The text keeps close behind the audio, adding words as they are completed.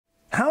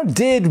How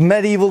did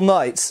medieval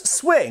knights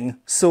swing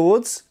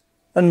swords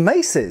and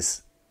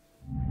maces?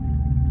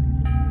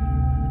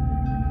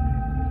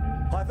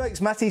 Hi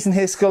folks, Matt Easton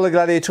here, Schola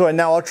Gladiatoria.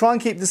 Now I'll try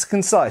and keep this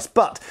concise,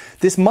 but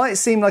this might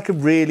seem like a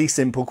really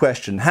simple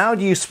question. How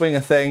do you swing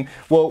a thing?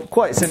 Well,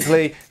 quite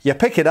simply, you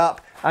pick it up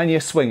and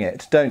you swing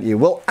it, don't you?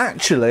 Well,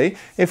 actually,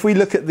 if we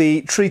look at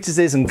the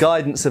treatises and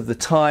guidance of the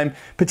time,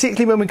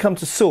 particularly when we come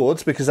to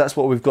swords, because that's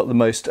what we've got the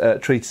most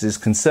treatises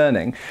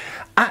concerning,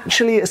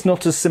 actually it's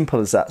not as simple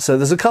as that. So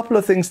there's a couple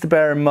of things to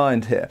bear in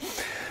mind here.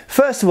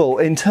 First of all,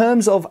 in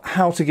terms of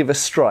how to give a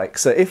strike,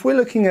 so if we're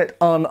looking at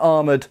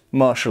unarmoured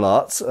martial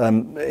arts,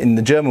 in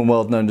the German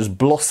world known as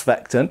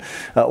Blossfechten,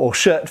 or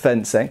shirt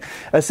fencing,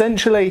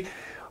 essentially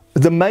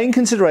the main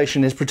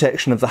consideration is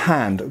protection of the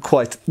hand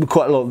quite a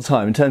lot of the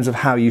time in terms of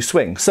how you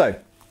swing. So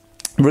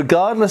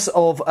regardless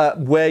of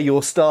where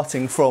you're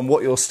starting from,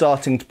 what your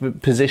starting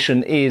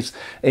position is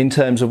in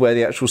terms of where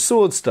the actual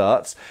sword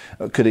starts,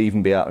 it could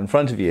even be out in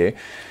front of you,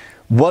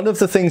 one of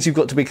the things you've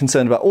got to be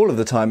concerned about all of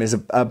the time is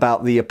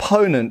about the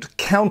opponent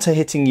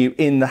counter-hitting you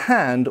in the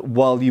hand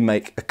while you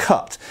make a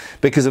cut.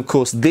 Because of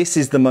course this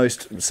is the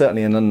most,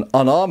 certainly in an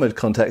unarmoured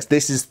context,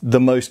 this is the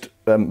most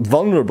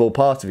vulnerable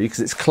part of you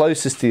because it's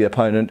closest to the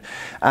opponent,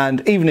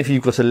 and even if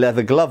you've got a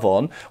leather glove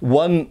on,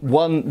 one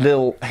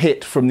little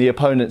hit from the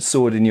opponent's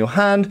sword in your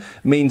hand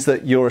means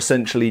that you're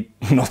essentially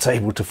not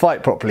able to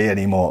fight properly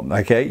anymore,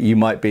 okay? You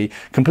might be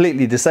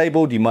completely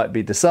disabled, you might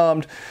be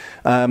disarmed,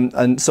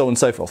 and so on and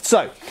so forth.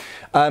 So,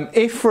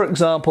 if, for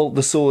example,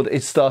 the sword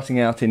is starting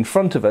out in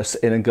front of us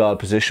in a guard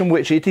position,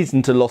 which it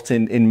isn't a lot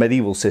in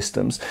medieval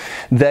systems,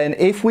 then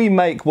if we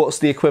make what's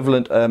the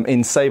equivalent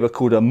in sabre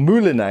called a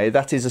moulinet,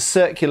 that is a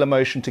circular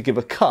motion to give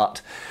a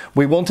cut,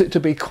 we want it to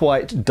be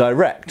quite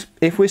direct.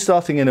 If we're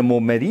starting in a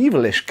more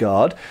medievalish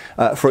guard,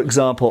 for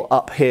example,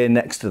 up here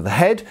next to the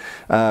head,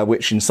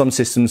 which in some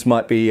systems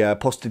might be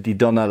posta di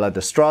donna alla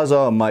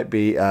destrezza, or might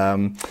be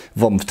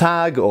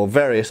vomtag, or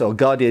various, or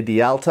guardia di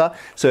alta.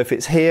 So if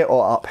it's here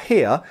or up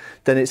here,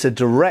 then it's a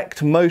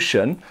direct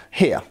motion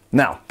here.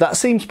 Now, that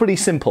seems pretty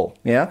simple,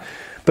 yeah?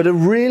 But a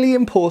really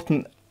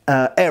important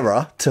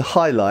error to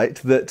highlight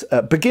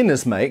that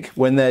beginners make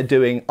when they're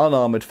doing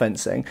unarmoured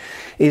fencing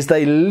is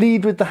they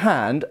lead with the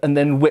hand and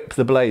then whip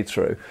the blade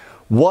through.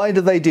 Why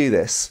do they do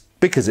this?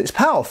 Because it's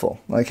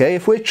powerful, okay?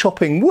 If we're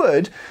chopping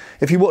wood,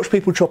 if you watch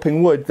people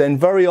chopping wood, then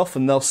very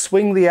often they'll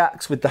swing the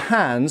axe with the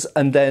hands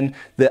and then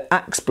the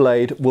axe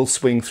blade will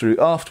swing through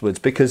afterwards,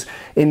 because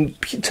in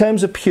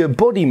terms of pure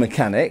body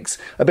mechanics,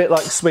 a bit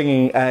like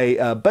swinging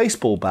a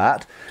baseball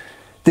bat,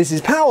 this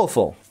is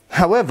powerful.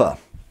 However,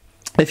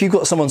 if you've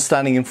got someone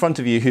standing in front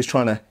of you who's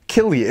trying to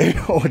kill you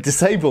or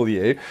disable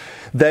you,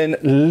 then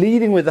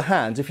leading with the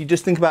hands, if you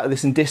just think about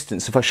this in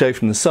distance, if I show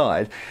from the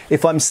side,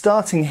 if I'm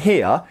starting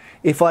here,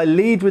 if I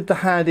lead with the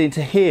hand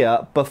into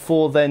here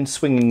before then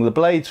swinging the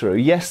blade through,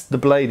 yes, the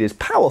blade is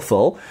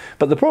powerful,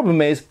 but the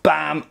problem is,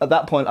 bam, at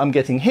that point I'm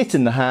getting hit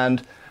in the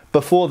hand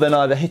before then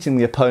either hitting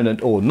the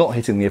opponent or not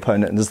hitting the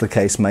opponent, as the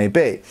case may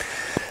be.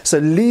 So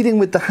leading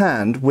with the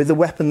hand with a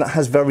weapon that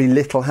has very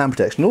little hand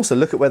protection. Also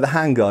look at where the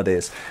handguard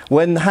is.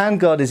 When the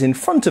handguard is in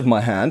front of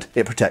my hand,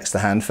 it protects the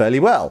hand fairly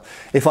well.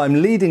 If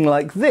I'm leading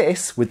like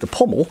this with the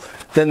pommel,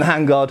 then the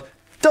handguard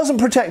doesn't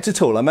protect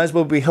at all. I may as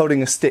well be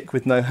holding a stick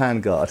with no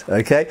handguard,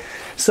 okay?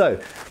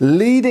 So,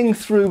 leading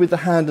through with the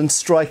hand and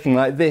striking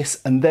like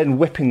this and then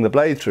whipping the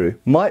blade through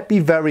might be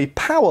very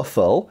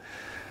powerful,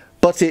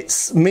 but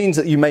it means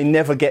that you may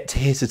never get to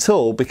hit at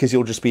all because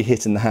you'll just be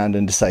hit in the hand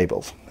and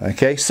disabled,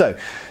 okay? So,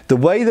 the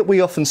way that we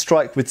often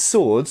strike with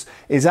swords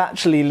is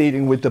actually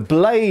leading with the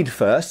blade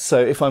first. So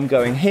if I'm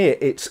going here,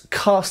 it's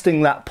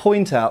casting that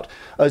point out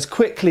as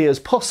quickly as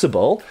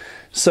possible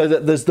so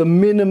that there's the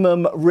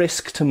minimum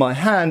risk to my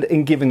hand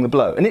in giving the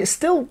blow. And it's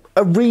still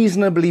a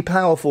reasonably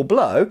powerful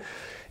blow.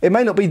 It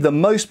may not be the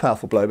most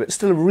powerful blow, but it's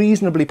still a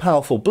reasonably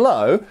powerful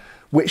blow,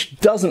 which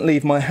doesn't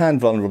leave my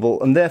hand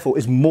vulnerable and therefore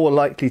is more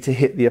likely to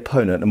hit the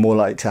opponent and more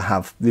likely to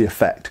have the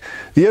effect,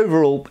 the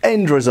overall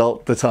end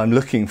result that I'm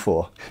looking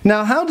for.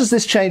 Now, how does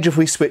this change if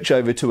we switch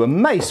over to a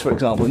mace, for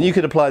example? And you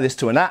could apply this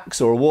to an axe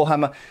or a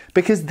warhammer,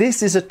 because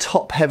this is a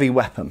top-heavy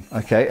weapon,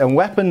 okay? And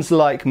weapons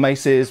like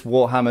maces,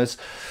 warhammers,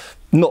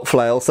 not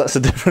flails, that's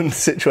a different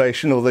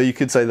situation, although you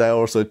could say they are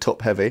also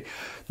top-heavy,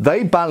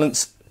 they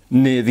balance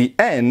near the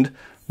end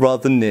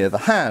rather than near the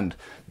hand.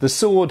 The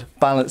sword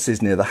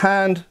balances near the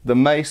hand, the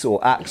mace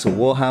or axe or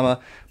warhammer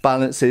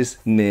balances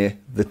near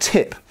the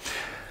tip.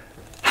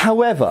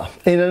 However,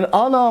 in an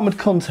unarmoured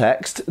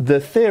context,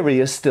 the theory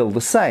is still the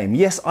same.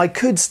 Yes, I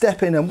could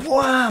step in and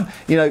wham,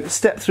 you know,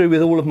 step through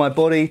with all of my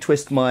body,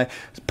 put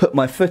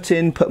my foot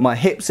in, put my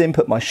hips in,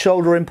 put my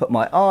shoulder in, put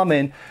my arm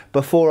in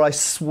before I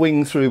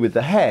swing through with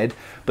the head.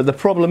 But the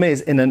problem is,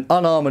 in an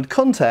unarmoured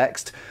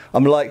context,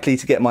 I'm likely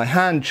to get my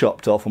hand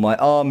chopped off or my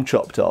arm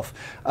chopped off.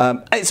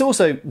 It's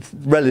also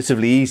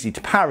relatively easy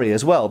to parry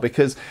as well,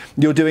 because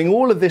you're doing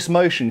all of this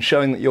motion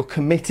showing that you're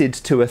committed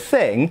to a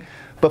thing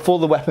before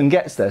the weapon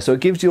gets there. So it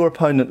gives your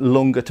opponent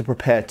longer to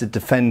prepare to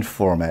defend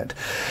from it.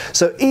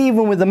 So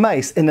even with the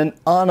mace in an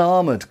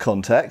unarmoured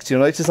context,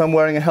 you'll notice I'm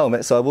wearing a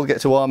helmet, so I will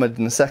get to armoured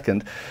in a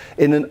second.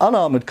 In an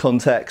unarmoured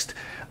context,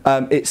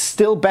 it's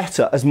still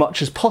better as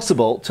much as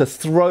possible to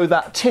throw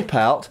that tip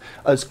out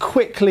as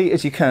quickly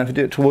as you can if you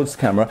do it towards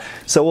the camera.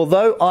 So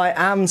although I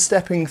am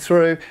stepping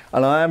through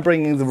and I am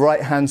bringing the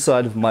right hand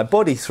side of my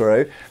body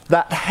through,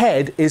 that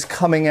head is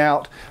coming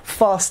out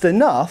fast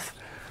enough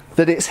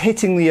that it's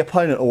hitting the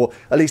opponent, or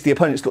at least the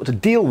opponent's got to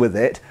deal with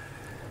it,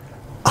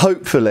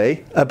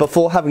 hopefully,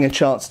 before having a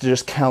chance to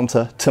just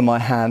counter to my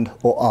hand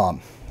or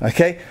arm.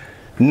 Okay?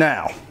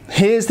 Now,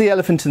 here's the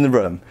elephant in the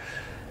room.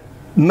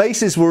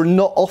 Maces were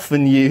not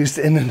often used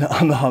in an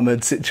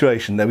unarmoured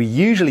situation. They were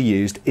usually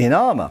used in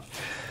armour.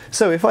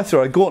 So if I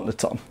throw a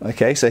gauntlet on,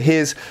 okay, so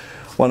here's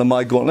one of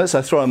my gauntlets.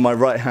 I throw on my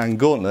right hand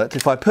gauntlet.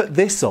 If I put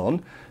this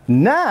on,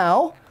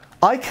 now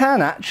I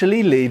can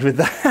actually lead with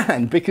the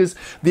hand, because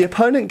the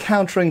opponent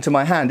countering to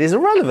my hand is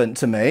irrelevant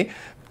to me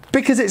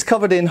because it's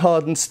covered in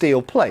hardened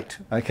steel plate,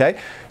 okay?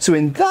 So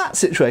in that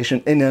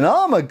situation, in an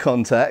armoured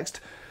context,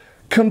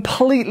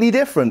 completely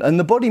different, and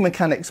the body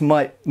mechanics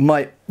might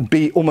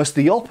be almost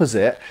the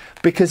opposite,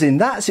 because in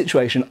that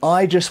situation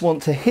I just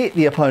want to hit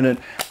the opponent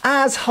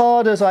as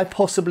hard as I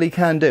possibly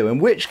can do, in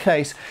which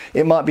case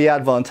it might be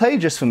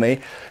advantageous for me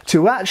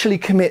to actually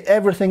commit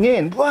everything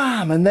in,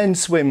 wham, and then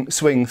swing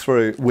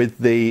through with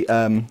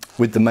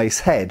the mace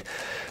head,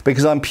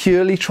 because I'm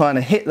purely trying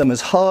to hit them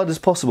as hard as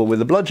possible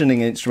with a bludgeoning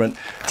instrument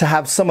to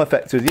have some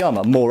effect through the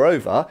armour.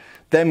 Moreover,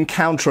 them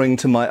countering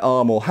to my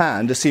arm or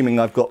hand, assuming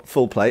I've got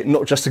full plate,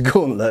 not just a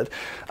gauntlet,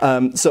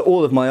 so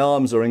all of my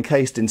arms are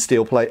encased in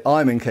steel plate,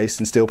 I'm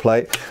encased in steel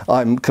plate,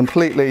 I'm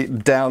completely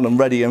down and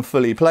ready and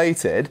fully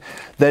plated,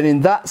 then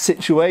in that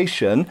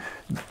situation,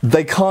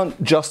 they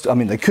can't just, I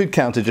mean, they could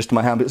counter just to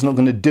my hand, but it's not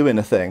going to do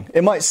anything.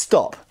 It might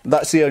stop.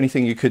 That's the only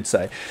thing you could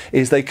say,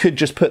 is they could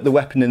just put the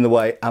weapon in the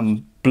way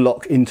and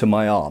block into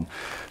my arm.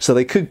 So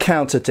they could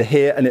counter to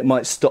here and it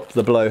might stop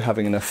the blow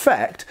having an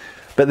effect,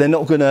 but they're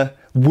not going to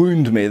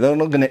wound me, they're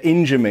not going to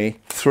injure me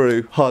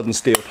through hardened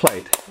steel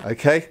plate,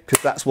 okay?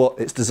 Because that's what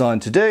it's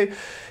designed to do.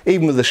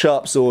 Even with a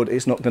sharp sword,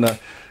 it's not going to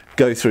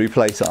go through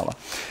plate armour.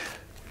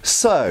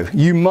 So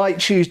you might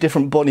choose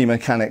different body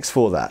mechanics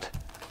for that.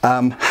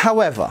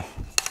 However,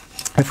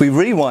 if we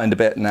rewind a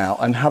bit now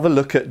and have a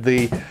look at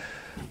the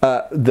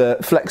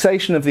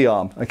flexation of the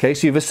arm, okay?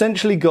 So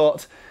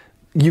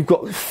you've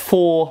got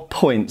 4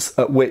 points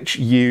at which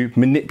you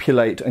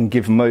manipulate and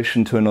give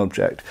motion to an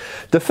object.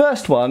 The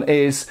first one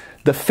is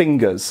the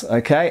fingers,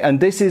 okay?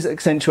 And this is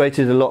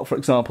accentuated a lot, for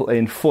example,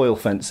 in foil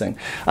fencing.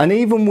 And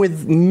even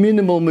with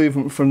minimal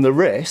movement from the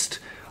wrist,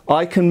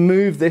 I can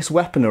move this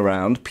weapon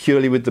around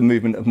purely with the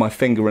movement of my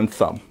fingers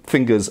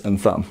and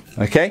thumb,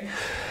 okay?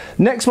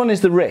 Next one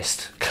is the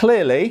wrist.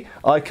 Clearly,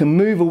 I can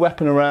move a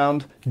weapon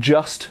around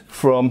just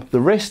from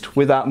the wrist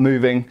without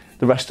moving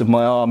the rest of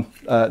my arm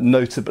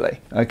notably,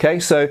 okay?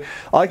 So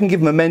I can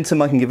give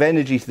momentum, I can give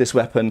energy to this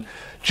weapon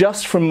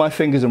just from my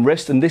fingers and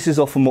wrist, and this is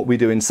often what we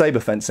do in saber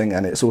fencing,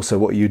 and it's also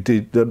what you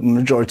do the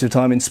majority of the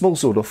time in small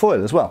sword or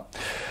foil as well.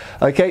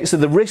 Okay, so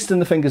the wrist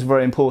and the fingers are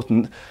very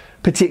important,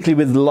 particularly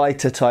with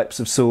lighter types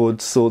of sword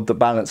that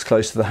balance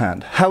close to the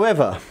hand.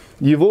 However,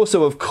 you've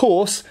also, of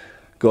course,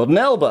 got an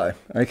elbow,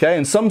 okay?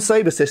 And some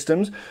saber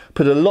systems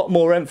put a lot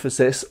more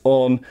emphasis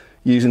on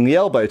using the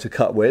elbow to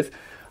cut with,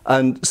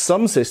 and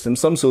some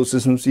sword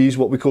systems use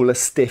what we call a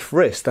stiff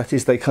wrist. That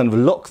is, they kind of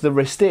lock the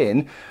wrist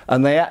in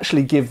and they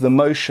actually give the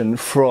motion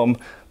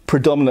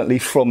predominantly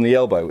from the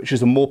elbow, which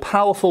is a more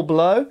powerful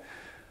blow,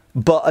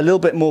 but a little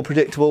bit more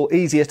predictable,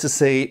 easier to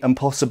see, and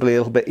possibly a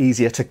little bit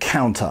easier to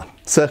counter,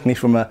 certainly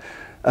from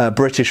a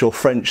British or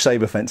French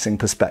saber fencing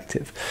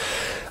perspective.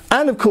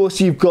 And of course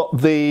you've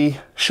got the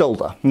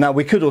shoulder. Now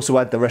we could also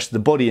add the rest of the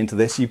body into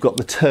this. You've got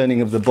the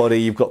turning of the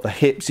body, you've got the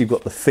hips, you've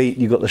got the feet,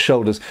 you've got the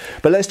shoulders.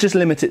 But let's just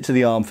limit it to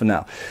the arm for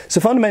now. So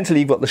fundamentally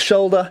you've got the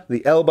shoulder,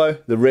 the elbow,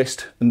 the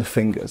wrist and the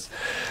fingers.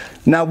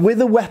 Now with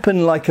a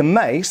weapon like a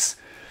mace,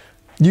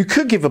 you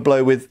could give a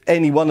blow with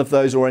any one of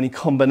those or any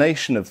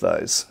combination of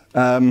those.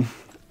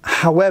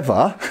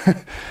 However,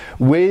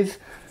 with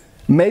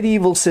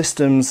medieval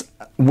systems,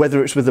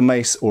 whether it's with a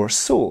mace or a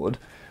sword,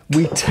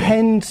 we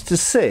tend to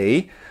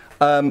see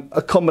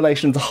a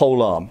combination of the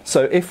whole arm.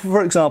 So if,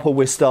 for example,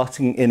 we're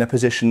starting in a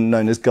position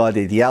known as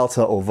guardia di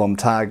alta or vom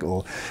tag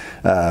or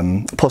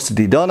posta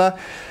di donna,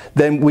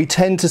 then we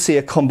tend to see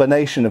a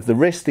combination of the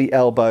wrist, the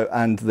elbow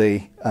and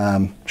the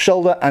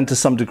shoulder, and to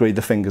some degree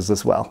the fingers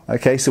as well.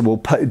 Okay, so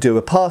we'll do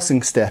a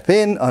passing step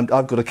in.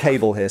 I've got a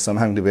cable here, so I'm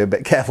having to be a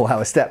bit careful how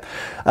I step,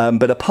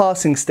 but a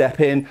passing step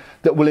in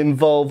that will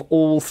involve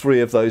all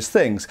three of those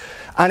things.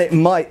 And it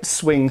might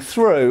swing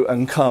through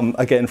and come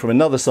again from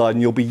another side,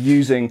 and you'll be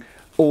using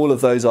all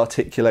of those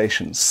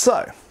articulations.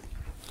 So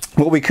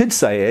what we could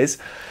say is,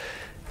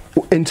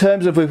 in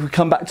terms of if we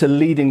come back to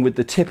leading with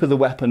the tip of the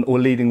weapon or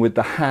leading with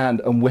the hand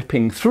and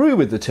whipping through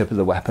with the tip of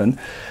the weapon,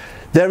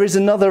 there is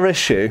another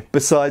issue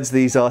besides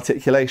these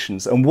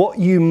articulations. And what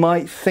you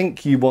might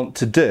think you want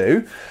to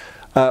do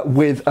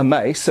with a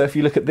mace. So if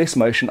you look at this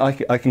motion, I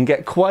can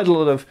get quite a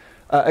lot of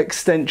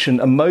extension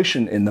and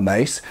motion in the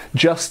mace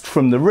just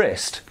from the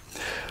wrist.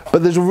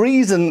 But there's a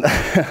reason,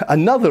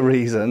 another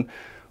reason,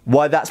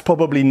 why that's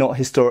probably not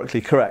historically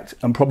correct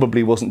and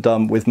probably wasn't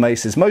done with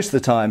maces most of the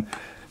time,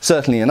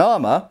 certainly in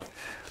armour,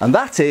 and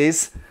that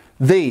is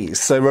these.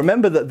 So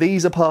remember that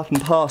these are part and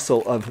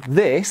parcel of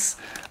this,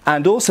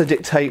 and also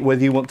dictate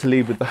whether you want to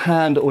lead with the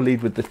hand or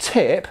lead with the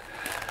tip.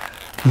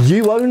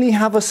 You only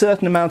have a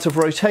certain amount of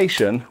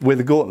rotation with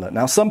a gauntlet.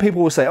 Now, some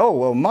people will say, oh,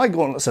 well, my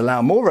gauntlets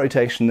allow more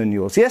rotation than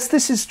yours. Yes,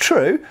 this is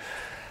true.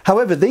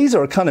 However, these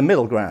are a kind of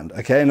middle ground,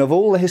 okay? And of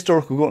all the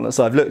historical gauntlets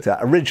I've looked at,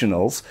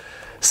 originals,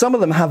 some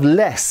of them have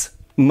less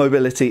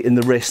mobility in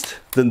the wrist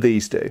than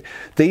these do.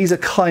 These are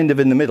kind of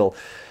in the middle.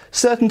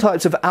 Certain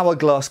types of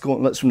hourglass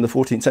gauntlets from the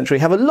 14th century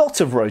have a lot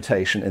of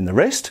rotation in the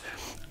wrist.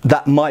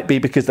 That might be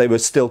because they were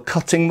still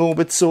cutting more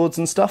with swords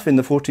and stuff in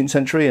the 14th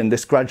century, and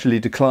this gradually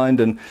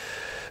declined and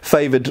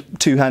favoured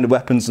two-handed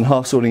weapons and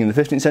half-swording in the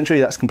 15th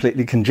century. That's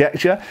completely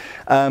conjecture.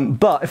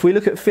 But if we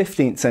look at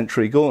 15th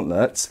century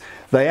gauntlets,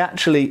 they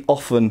actually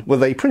often, well,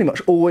 they pretty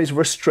much always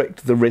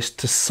restrict the wrist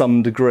to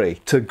some degree,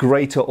 to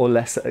greater or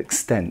lesser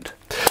extent.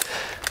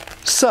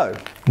 So,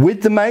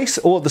 with the mace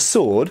or the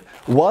sword,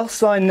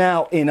 whilst I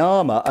now in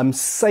armour am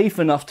safe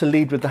enough to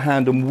lead with the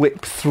hand and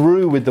whip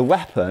through with the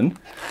weapon,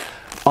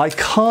 I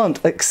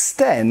can't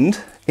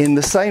extend in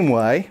the same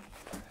way.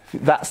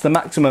 That's the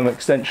maximum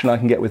extension I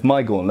can get with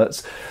my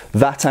gauntlets,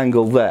 that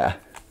angle there,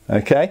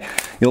 okay?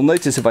 You'll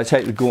notice if I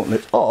take the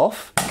gauntlet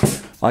off,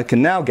 I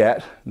can now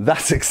get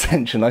that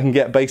extension. I can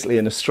get basically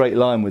in a straight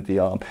line with the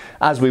arm,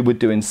 as we would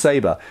do in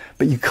sabre.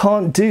 But you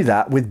can't do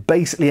that with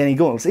basically any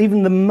gauntlets.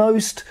 Even the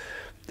most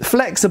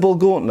flexible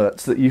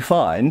gauntlets that you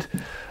find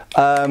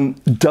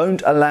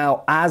don't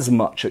allow as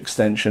much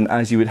extension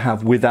as you would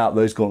have without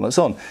those gauntlets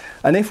on.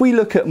 And if we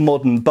look at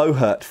modern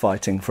bowhurt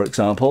fighting, for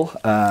example,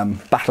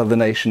 Battle of the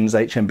Nations,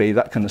 HMB,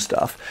 that kind of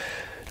stuff,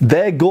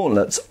 their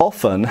gauntlets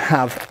often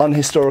have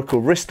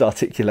unhistorical wrist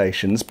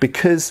articulations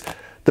because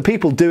the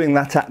people doing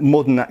that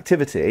modern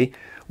activity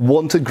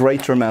want a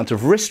greater amount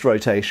of wrist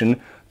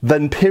rotation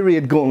than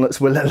period gauntlets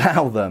will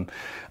allow them.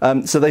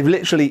 So they've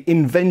literally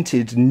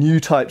invented new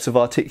types of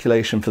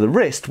articulation for the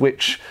wrist,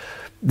 which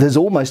there's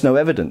almost no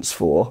evidence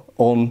for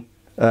on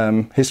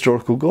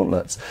historical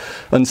gauntlets.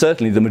 And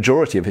certainly the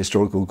majority of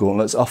historical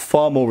gauntlets are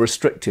far more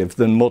restrictive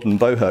than modern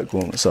bowhurt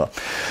gauntlets are.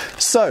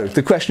 So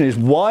the question is,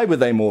 why were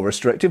they more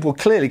restrictive? Well,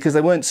 clearly because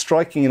they weren't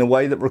striking in a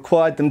way that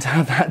required them to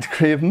have that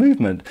degree of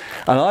movement.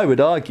 And I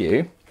would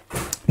argue,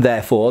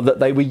 therefore, that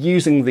they were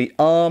using the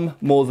arm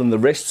more than the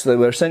wrist. So they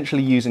were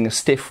essentially using a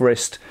stiff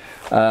wrist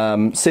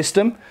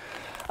system.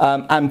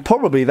 And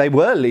probably they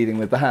were leading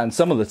with the hand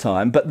some of the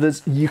time,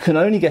 but you can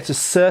only get a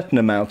certain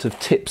amount of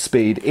tip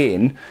speed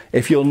in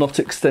if you're not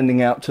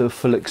extending out to a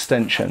full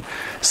extension.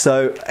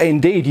 So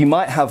indeed, you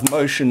might have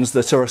motions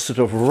that are a sort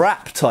of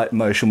rap type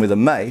motion with a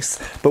mace,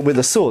 but with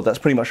a sword, that's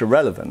pretty much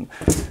irrelevant.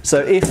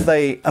 So if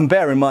they, and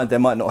bear in mind, they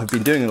might not have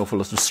been doing an awful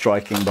lot of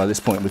striking by this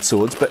point with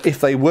swords, but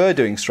if they were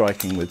doing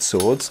striking with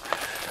swords,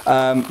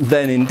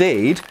 then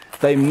indeed,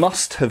 they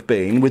must have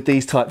been with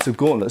these types of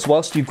gauntlets.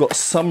 Whilst you've got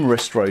some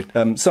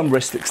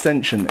wrist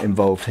extension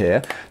involved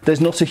here, there's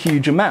not a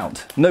huge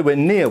amount, nowhere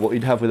near what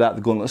you'd have without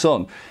the gauntlets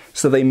on.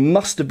 So they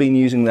must have been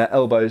using their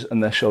elbows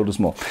and their shoulders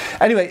more.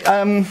 Anyway,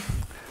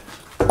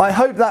 I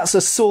hope that's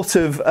a sort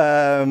of,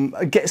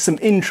 get some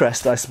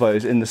interest, I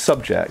suppose, in the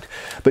subject.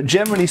 But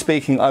generally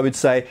speaking, I would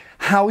say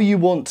how you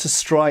want to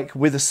strike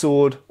with a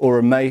sword or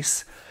a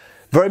mace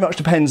very much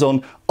depends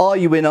on, are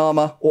you in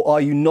armour or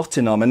are you not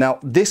in armour? Now,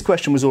 this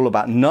question was all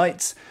about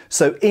knights.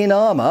 So in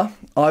armour,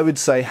 I would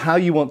say how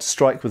you want to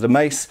strike with a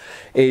mace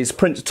is,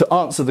 to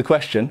answer the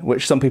question,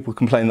 which some people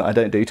complain that I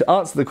don't do, to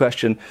answer the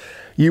question,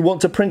 you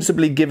want to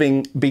principally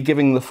be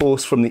giving the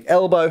force from the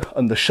elbow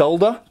and the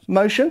shoulder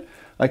motion,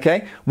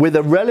 okay, with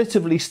a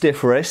relatively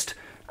stiff wrist,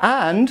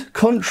 and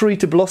contrary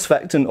to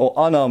Blossfechten or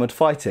unarmoured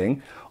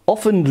fighting,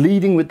 often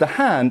leading with the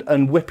hand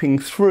and whipping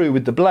through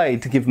with the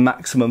blade to give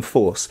maximum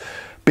force,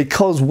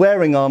 because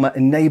wearing armour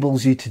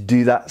enables you to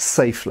do that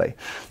safely.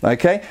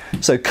 Okay,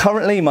 so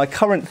currently my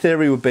current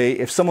theory would be,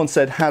 if someone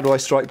said, how do I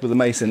strike with a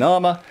mace in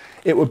armour?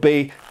 It would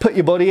be, put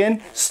your body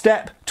in,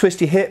 step, twist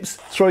your hips,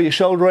 throw your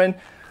shoulder in,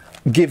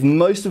 give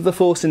most of the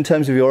force in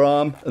terms of your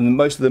arm and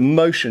most of the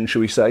motion, shall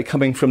we say,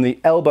 coming from the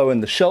elbow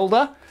and the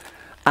shoulder,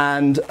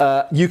 and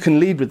you can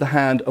lead with the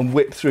hand and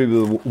whip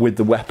through with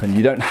the weapon.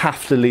 You don't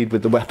have to lead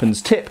with the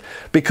weapon's tip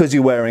because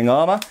you're wearing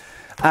armour.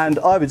 And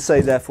I would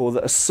say, therefore,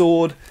 that a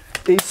sword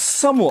is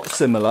somewhat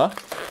similar,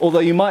 although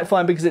you might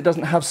find, because it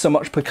doesn't have so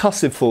much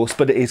percussive force,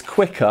 but it is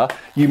quicker,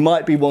 you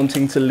might be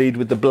wanting to lead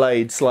with the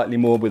blade slightly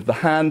more with the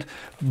hand,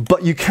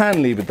 but you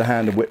can lead with the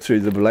hand and whip through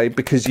the blade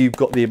because you've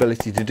got the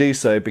ability to do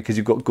so, because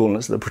you've got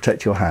gauntlets that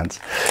protect your hands.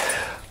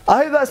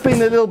 I hope that's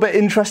been a little bit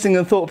interesting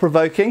and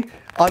thought-provoking.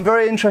 I'm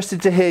very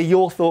interested to hear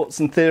your thoughts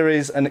and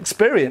theories and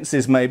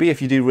experiences, maybe,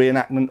 if you do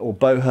reenactment or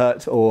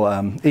bowhurt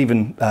or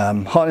even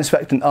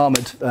harness-fecht and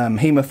armoured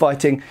HEMA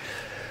fighting.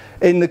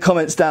 in the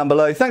comments down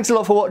below. Thanks a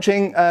lot for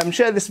watching.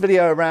 Share this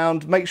video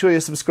around. Make sure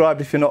you're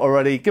subscribed if you're not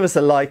already. Give us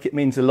a like. It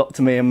means a lot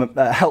to me and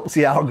helps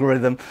the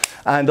algorithm.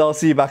 And I'll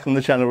see you back on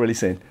the channel really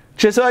soon.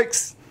 Cheers,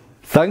 folks.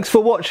 Thanks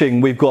for watching.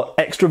 We've got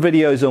extra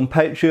videos on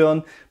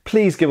Patreon.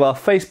 Please give our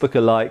Facebook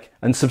a like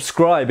and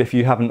subscribe if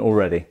you haven't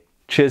already.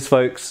 Cheers,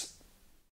 folks.